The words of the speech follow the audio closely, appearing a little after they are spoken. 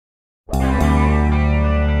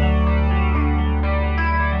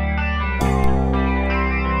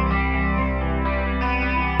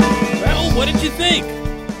think?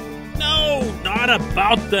 No, not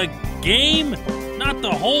about the game, not the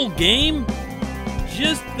whole game.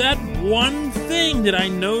 Just that one thing that I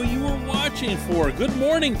know you were watching for. Good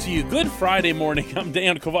morning to you. Good Friday morning. I'm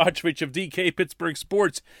Dan Kovacevic of DK Pittsburgh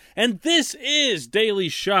Sports, and this is Daily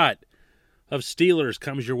Shot of Steelers.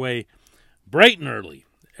 Comes your way bright and early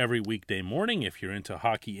every weekday morning if you're into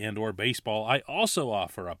hockey and or baseball. I also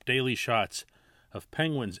offer up daily shots of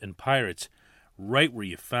Penguins and Pirates right where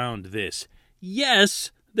you found this.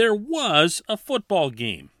 Yes, there was a football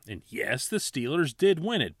game, and yes, the Steelers did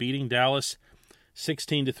win it, beating Dallas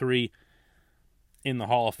 16-3 in the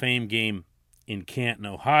Hall of Fame game in Canton,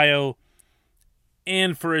 Ohio.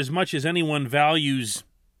 And for as much as anyone values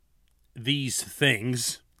these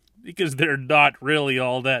things, because they're not really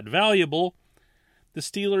all that valuable, the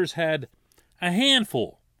Steelers had a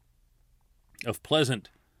handful of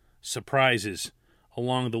pleasant surprises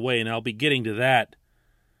along the way, and I'll be getting to that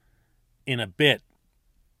in a bit.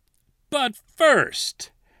 But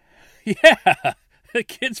first, yeah, the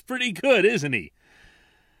kid's pretty good, isn't he?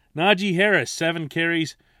 Najee Harris, 7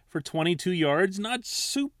 carries for 22 yards. Not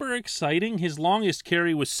super exciting. His longest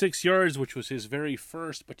carry was 6 yards, which was his very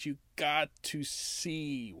first, but you got to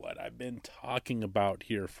see what I've been talking about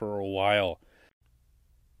here for a while.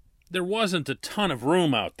 There wasn't a ton of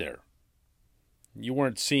room out there. You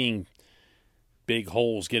weren't seeing big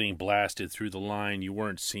holes getting blasted through the line. You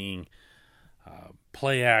weren't seeing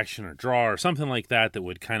play action or draw or something like that that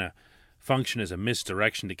would kind of function as a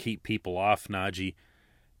misdirection to keep people off Najee.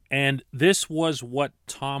 And this was what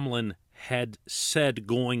Tomlin had said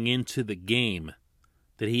going into the game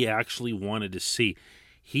that he actually wanted to see.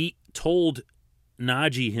 He told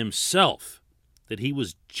Najee himself that he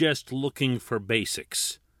was just looking for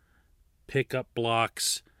basics. Pick up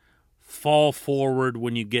blocks, fall forward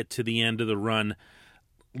when you get to the end of the run,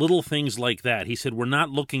 little things like that. He said, we're not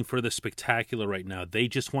looking for the spectacular right now. They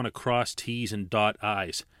just want to cross T's and dot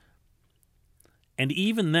I's. And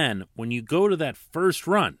even then, when you go to that first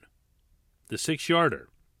run, the 6-yarder,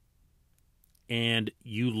 and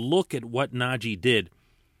you look at what Najee did,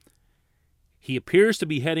 he appears to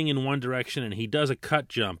be heading in one direction, and he does a cut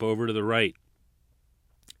jump over to the right.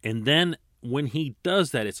 And then when he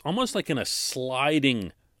does that, it's almost like in a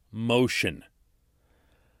sliding motion.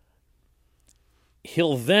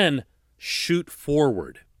 He'll then shoot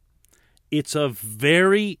forward. It's a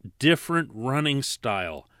very different running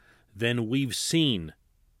style than we've seen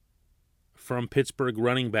from Pittsburgh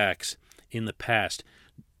running backs in the past.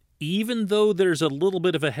 Even though there's a little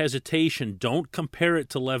bit of a hesitation, don't compare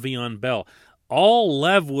it to Le'Veon Bell. All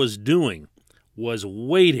Lev was doing was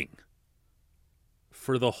waiting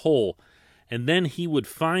for the hole, and then he would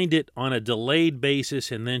find it on a delayed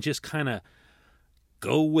basis and then just kind of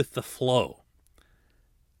go with the flow.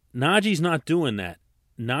 Najee's not doing that.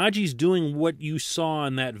 Najee's doing what you saw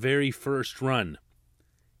in that very first run.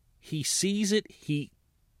 He sees it, he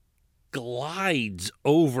glides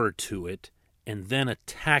over to it, and then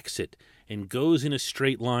attacks it, and goes in a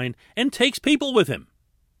straight line, and takes people with him.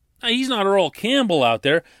 Now, he's not Earl Campbell out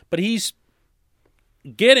there, but he's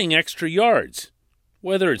getting extra yards.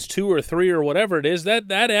 Whether it's 2 or 3 or whatever it is,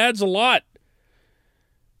 that adds a lot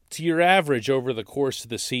to your average over the course of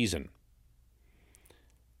the season.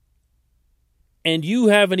 And you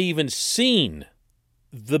haven't even seen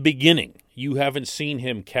the beginning. You haven't seen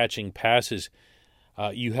him catching passes.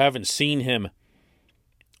 You haven't seen him,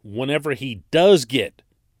 whenever he does get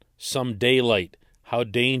some daylight, how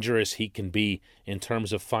dangerous he can be in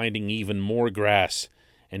terms of finding even more grass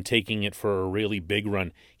and taking it for a really big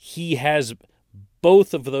run. He has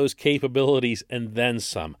both of those capabilities and then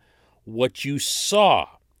some. What you saw,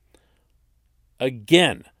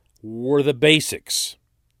 again, were the basics.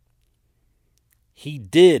 He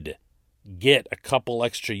did get a couple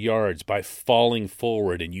extra yards by falling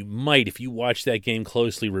forward, and you might, if you watch that game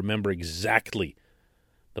closely, remember exactly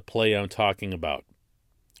the play I'm talking about,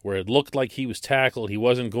 where it looked like he was tackled, he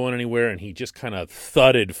wasn't going anywhere, and he just kind of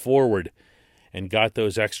thudded forward and got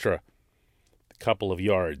those extra couple of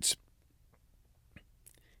yards.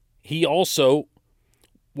 He also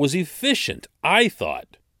was efficient, I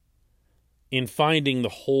thought, in finding the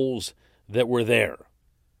holes that were there.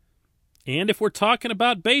 And if we're talking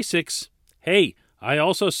about basics, hey, I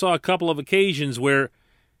also saw a couple of occasions where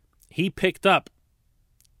he picked up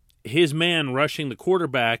his man rushing the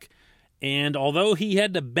quarterback, and although he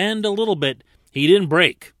had to bend a little bit, he didn't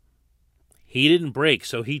break.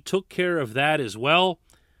 So he took care of that as well.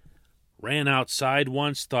 Ran outside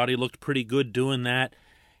once, thought he looked pretty good doing that.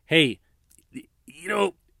 Hey, you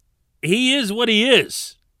know, he is what he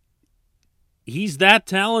is. He's that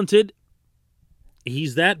talented.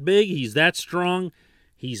 He's that big. He's that strong.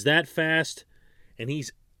 He's that fast. and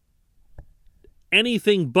he's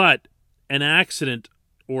anything but an accident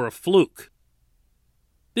or a fluke.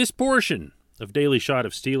 This portion of Daily Shot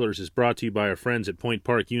of Steelers is brought to you by our friends at Point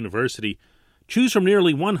Park University. Choose from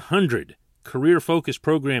nearly 100 career-focused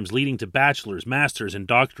programs leading to bachelor's, master's, and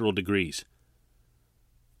doctoral degrees.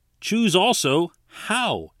 Choose also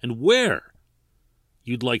how and where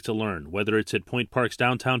you'd like to learn, whether it's at Point Park's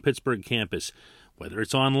downtown Pittsburgh campus, whether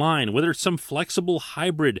it's online, whether it's some flexible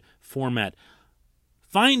hybrid format.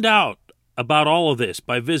 Find out about all of this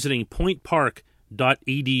by visiting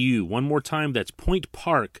pointpark.edu. One more time, that's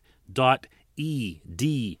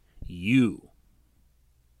pointpark.edu.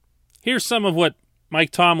 Here's some of what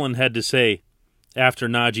Mike Tomlin had to say after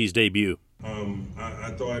Najee's debut.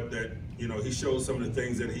 I thought that, he showed some of the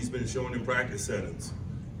things that he's been showing in practice settings.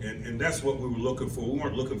 And that's what we were looking for. We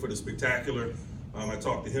weren't looking for the spectacular. I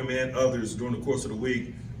talked to him and others during the course of the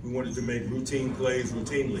week. We wanted to make routine plays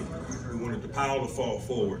routinely. We wanted to pile the fall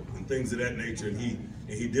forward and things of that nature. And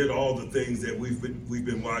he did all the things that we've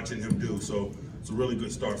been watching him do. So it's a really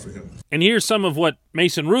good start for him. And here's some of what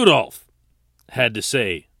Mason Rudolph had to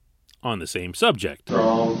say on the same subject.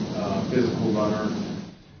 Strong, physical runner.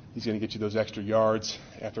 He's going to get you those extra yards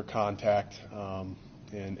after contact,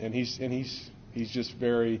 and he's just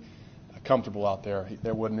very comfortable out there.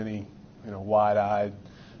 There wasn't any, wide-eyed.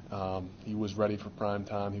 He was ready for prime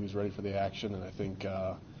time. He was ready for the action, and I think,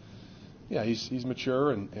 he's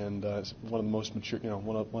mature and one of the most mature,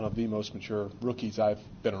 one of the most mature rookies I've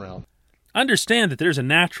been around. Understand that there's a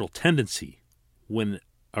natural tendency when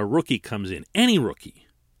a rookie comes in, any rookie,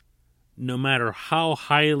 no matter how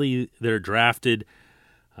highly they're drafted,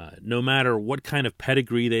 no matter what kind of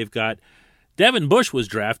pedigree they've got. Devin Bush was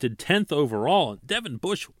drafted 10th overall. Devin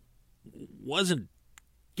Bush wasn't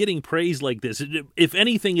getting praised like this. If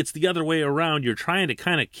anything, it's the other way around. You're trying to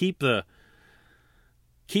kind of keep the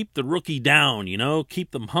rookie down, keep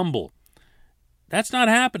them humble. That's not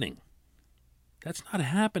happening. That's not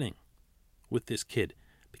happening with this kid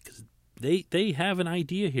because they have an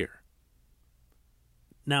idea here.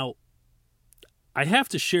 Now, I have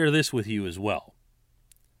to share this with you as well.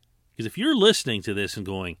 Because if you're listening to this and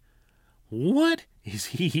going, what is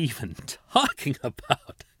he even talking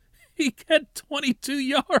about? He got 22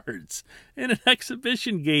 yards in an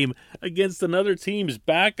exhibition game against another team's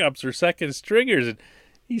backups or second stringers. And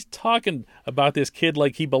he's talking about this kid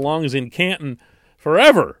like he belongs in Canton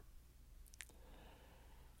forever.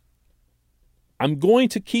 I'm going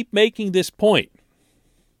to keep making this point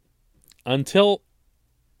until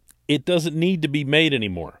it doesn't need to be made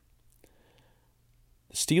anymore.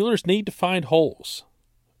 The Steelers need to find holes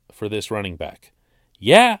for this running back.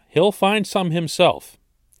 Yeah, he'll find some himself.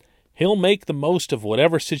 He'll make the most of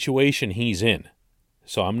whatever situation he's in.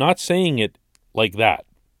 So I'm not saying it like that.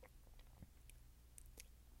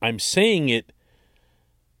 I'm saying it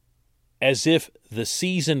as if the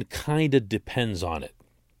season kind of depends on it.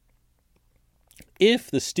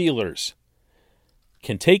 If the Steelers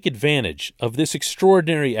can take advantage of this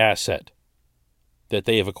extraordinary asset that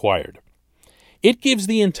they have acquired, it gives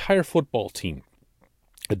the entire football team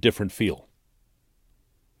a different feel.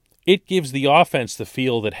 It gives the offense the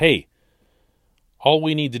feel that, hey, all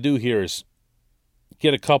we need to do here is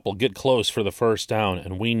get close for the first down,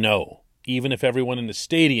 and we know, even if everyone in the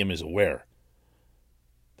stadium is aware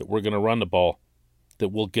that we're going to run the ball, that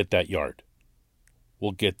we'll get that yard.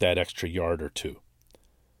 We'll get that extra yard or two.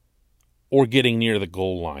 Or getting near the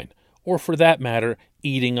goal line. Or for that matter,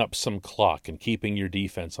 eating up some clock and keeping your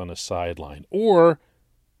defense on a sideline. Or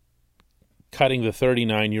cutting the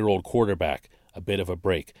 39-year-old quarterback a bit of a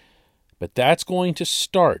break. But that's going to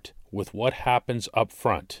start with what happens up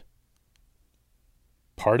front.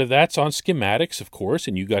 Part of that's on schematics, of course,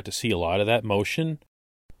 and you got to see a lot of that motion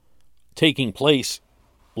taking place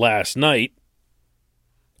last night.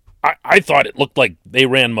 I thought it looked like they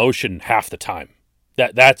ran motion half the time.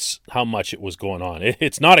 That's how much it was going on.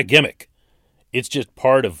 It's not a gimmick. It's just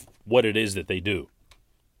part of what it is that they do.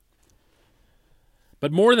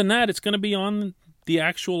 But more than that, it's going to be on the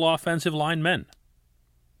actual offensive line men.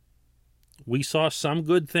 We saw some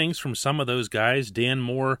good things from some of those guys. Dan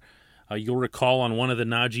Moore, you'll recall on one of the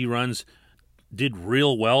Najee runs, did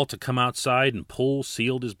real well to come outside and pull,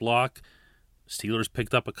 sealed his block. Steelers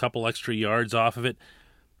picked up a couple extra yards off of it.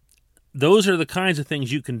 Those are the kinds of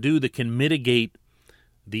things you can do that can mitigate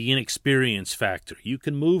the inexperience factor. You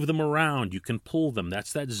can move them around. You can pull them.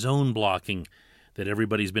 That's that zone blocking that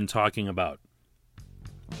everybody's been talking about.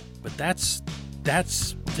 But that's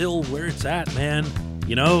still where it's at, man.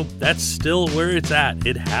 That's still where it's at.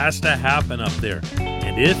 It has to happen up there.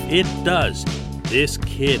 And if it does, this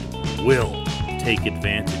kid will take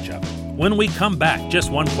advantage of it. When we come back,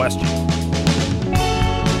 just one question.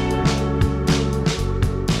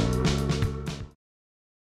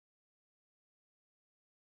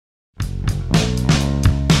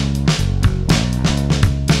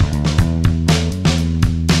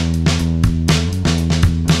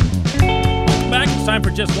 time for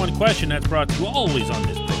Just One Question. That's brought to you always on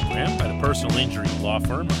this program by the personal injury law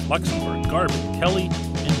firm of Luxembourg, Garvin, Kelly,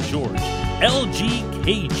 and George,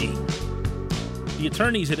 LGKG. The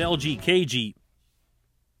attorneys at LGKG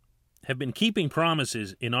have been keeping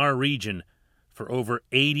promises in our region for over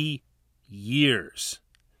 80 years.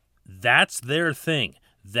 That's their thing.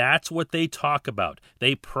 That's what they talk about.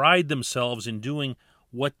 They pride themselves in doing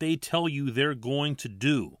what they tell you they're going to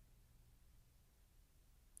do.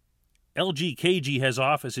 LGKG has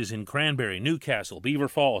offices in Cranberry, Newcastle, Beaver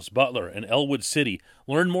Falls, Butler, and Elwood City.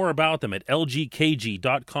 Learn more about them at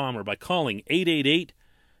lgkg.com or by calling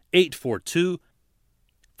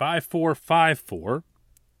 888-842-5454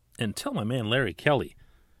 and tell my man Larry Kelly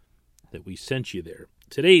that we sent you there.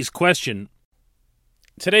 Today's question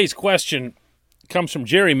comes from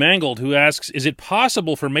Jerry Mangold, who asks, is it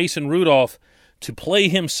possible for Mason Rudolph to play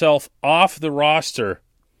himself off the roster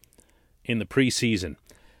in the preseason?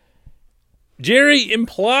 Jerry,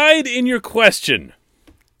 implied in your question,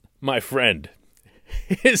 my friend,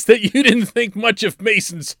 is that you didn't think much of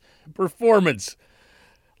Mason's performance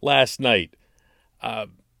last night. I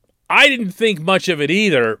didn't think much of it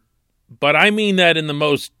either, but I mean that in the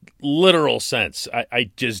most literal sense.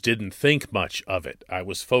 I just didn't think much of it. I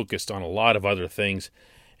was focused on a lot of other things,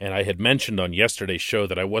 and I had mentioned on yesterday's show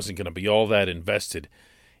that I wasn't going to be all that invested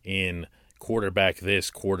in quarterback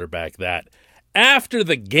this, quarterback that. After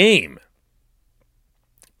the game,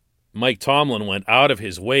 Mike Tomlin went out of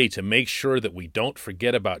his way to make sure that we don't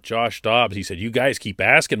forget about Josh Dobbs. He said, you guys keep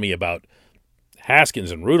asking me about Haskins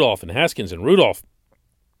and Rudolph and Haskins and Rudolph,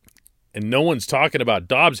 and no one's talking about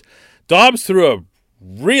Dobbs. Dobbs threw a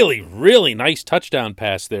really, really nice touchdown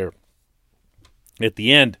pass there at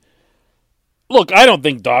the end. Look, I don't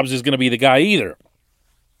think Dobbs is going to be the guy either.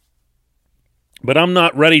 But I'm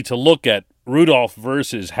not ready to look at Rudolph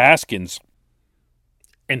versus Haskins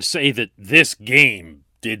and say that this game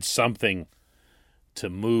did something to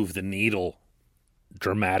move the needle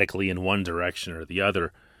dramatically in one direction or the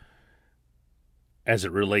other as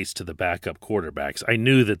it relates to the backup quarterbacks. I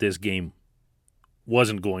knew that this game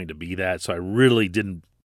wasn't going to be that, so I really didn't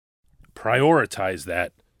prioritize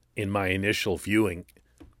that in my initial viewing.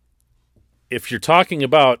 If you're talking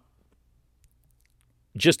about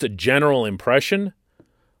just a general impression,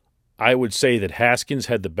 I would say that Haskins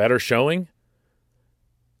had the better showing.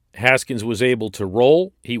 Haskins was able to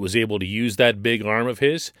roll. He was able to use that big arm of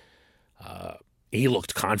his. He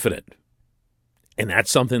looked confident. And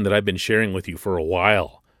that's something that I've been sharing with you for a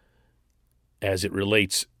while as it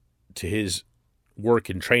relates to his work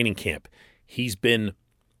in training camp. He's been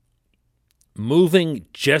moving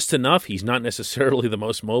just enough. He's not necessarily the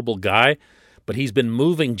most mobile guy, but he's been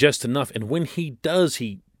moving just enough. And when he does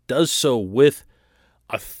so with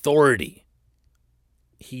authority.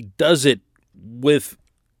 He does it with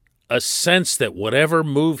a sense that whatever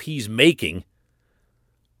move he's making,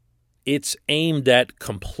 it's aimed at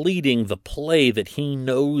completing the play that he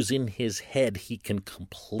knows in his head he can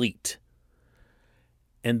complete.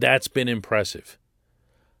 And that's been impressive.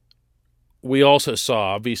 We also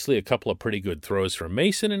saw, obviously, a couple of pretty good throws from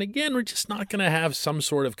Mason. And again, we're just not going to have some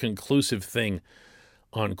sort of conclusive thing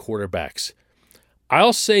on quarterbacks.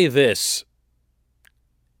 I'll say this,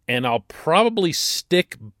 and I'll probably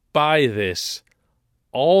stick by this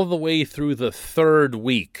all the way through the third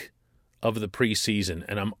week of the preseason.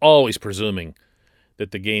 And I'm always presuming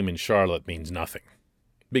that the game in Charlotte means nothing.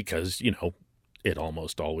 Because, it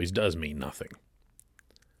almost always does mean nothing.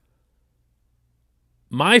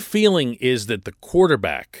 My feeling is that the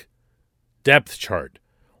quarterback depth chart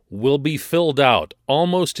will be filled out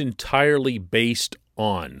almost entirely based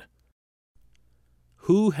on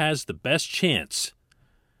who has the best chance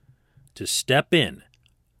to step in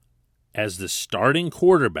as the starting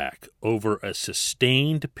quarterback over a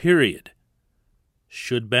sustained period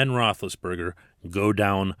should Ben Roethlisberger go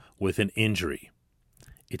down with an injury.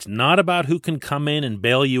 It's not about who can come in and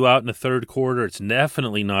bail you out in the third quarter. It's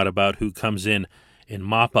definitely not about who comes in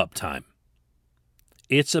mop-up time.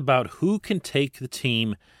 It's about who can take the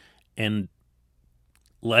team and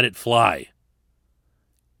let it fly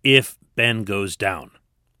if Ben goes down.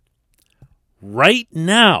 Right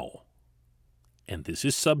now, and this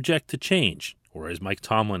is subject to change, or as Mike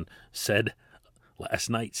Tomlin said last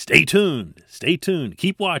night, stay tuned,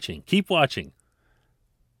 keep watching.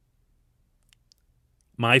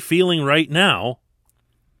 My feeling right now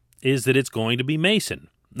is that it's going to be Mason.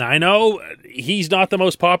 Now, I know he's not the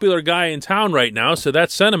most popular guy in town right now, so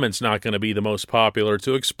that sentiment's not going to be the most popular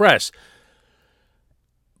to express.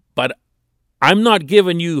 But I'm not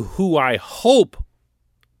giving you who I hope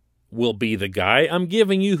will be the guy. I'm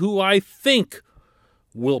giving you who I think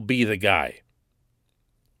will be the guy.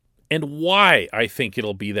 and why I think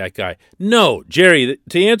it'll be that guy. No, Jerry,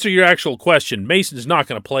 to answer your actual question, Mason's not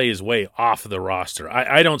going to play his way off the roster.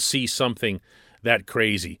 I don't see something that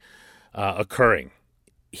crazy occurring.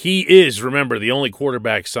 He is, remember, the only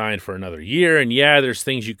quarterback signed for another year, and yeah, there's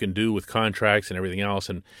things you can do with contracts and everything else,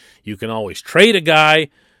 and you can always trade a guy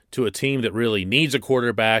to a team that really needs a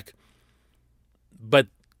quarterback, but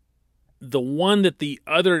the one that the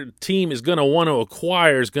other team is going to want to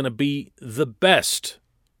acquire is going to be the best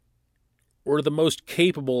or the most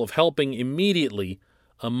capable of helping immediately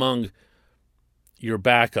among your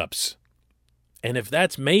backups. And if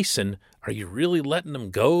that's Mason, are you really letting him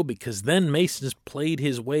go? Because then Mason's played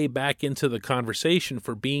his way back into the conversation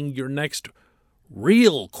for being your next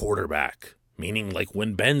real quarterback, meaning like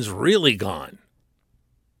when Ben's really gone.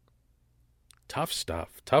 Tough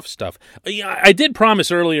stuff. Yeah, I did promise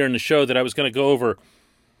earlier in the show that I was going to go over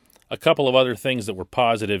a couple of other things that were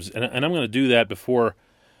positives, and I'm going to do that before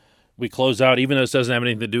we close out, even though this doesn't have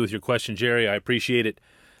anything to do with your question, Jerry. I appreciate it.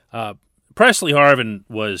 Presley Harvin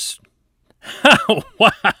was...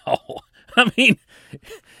 wow. I mean,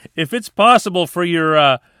 if it's possible for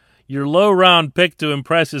your low-round pick to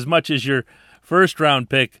impress as much as your first-round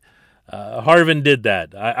pick, Harvin did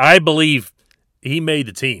that. I believe he made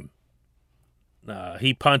the team.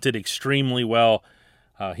 He punted extremely well.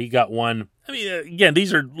 He got one. I mean, again,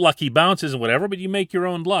 these are lucky bounces and whatever, but you make your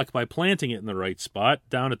own luck by planting it in the right spot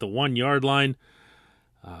down at the 1-yard line.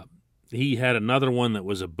 He had another one that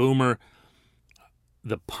was a boomer.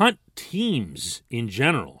 The punt teams in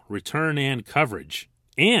general, return and coverage,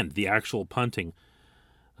 and the actual punting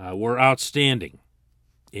were outstanding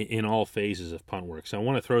in all phases of punt work. So I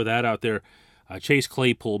want to throw that out there. Chase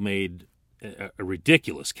Claypool made a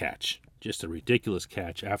ridiculous catch, just a ridiculous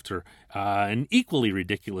catch after an equally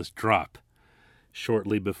ridiculous drop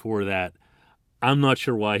shortly before that. I'm not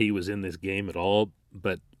sure why he was in this game at all,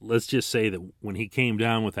 but let's just say that when he came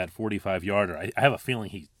down with that 45-yarder, I have a feeling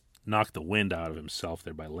he knocked the wind out of himself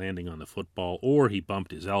there by landing on the football, or he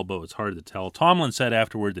bumped his elbow. It's hard to tell. Tomlin said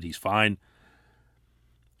afterward that he's fine,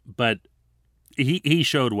 but he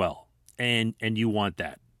showed well, and you want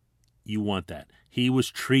that. You want that. He was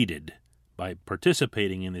treated by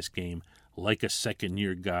participating in this game like a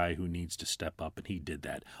second-year guy who needs to step up, and he did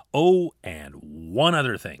that. Oh, and one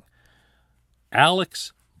other thing.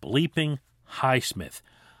 Alex bleeping Highsmith.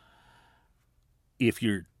 If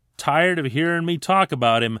you're tired of hearing me talk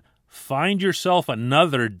about him, find yourself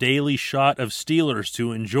another daily shot of Steelers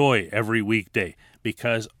to enjoy every weekday,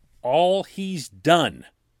 because all he's done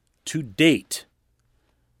to date,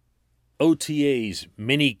 OTAs,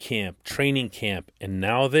 mini camp, training camp, and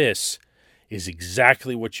now this, is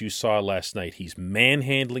exactly what you saw last night. He's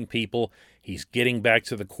manhandling people. He's getting back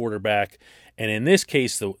to the quarterback. And in this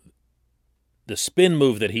case, the spin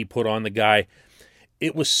move that he put on the guy,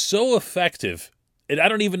 it was so effective. And I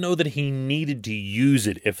don't even know that he needed to use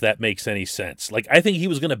it, if that makes any sense. Like, I think he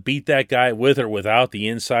was going to beat that guy with or without the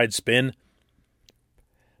inside spin.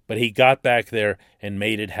 But he got back there and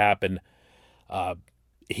made it happen.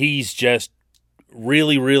 He's just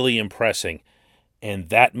really, really impressing. And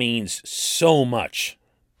that means so much,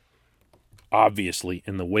 obviously,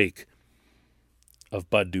 in the wake of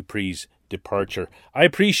Bud Dupree's departure. I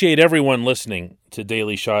appreciate everyone listening to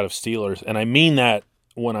Daily Shot of Steelers, and I mean that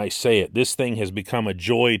when I say it. This thing has become a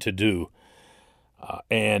joy to do.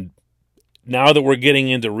 And now that we're getting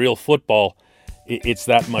into real football, it's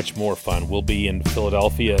that much more fun. We'll be in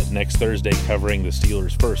Philadelphia next Thursday covering the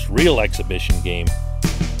Steelers' first real exhibition game,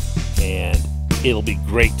 and it'll be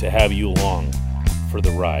great to have you along for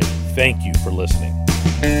the ride. Thank you for listening.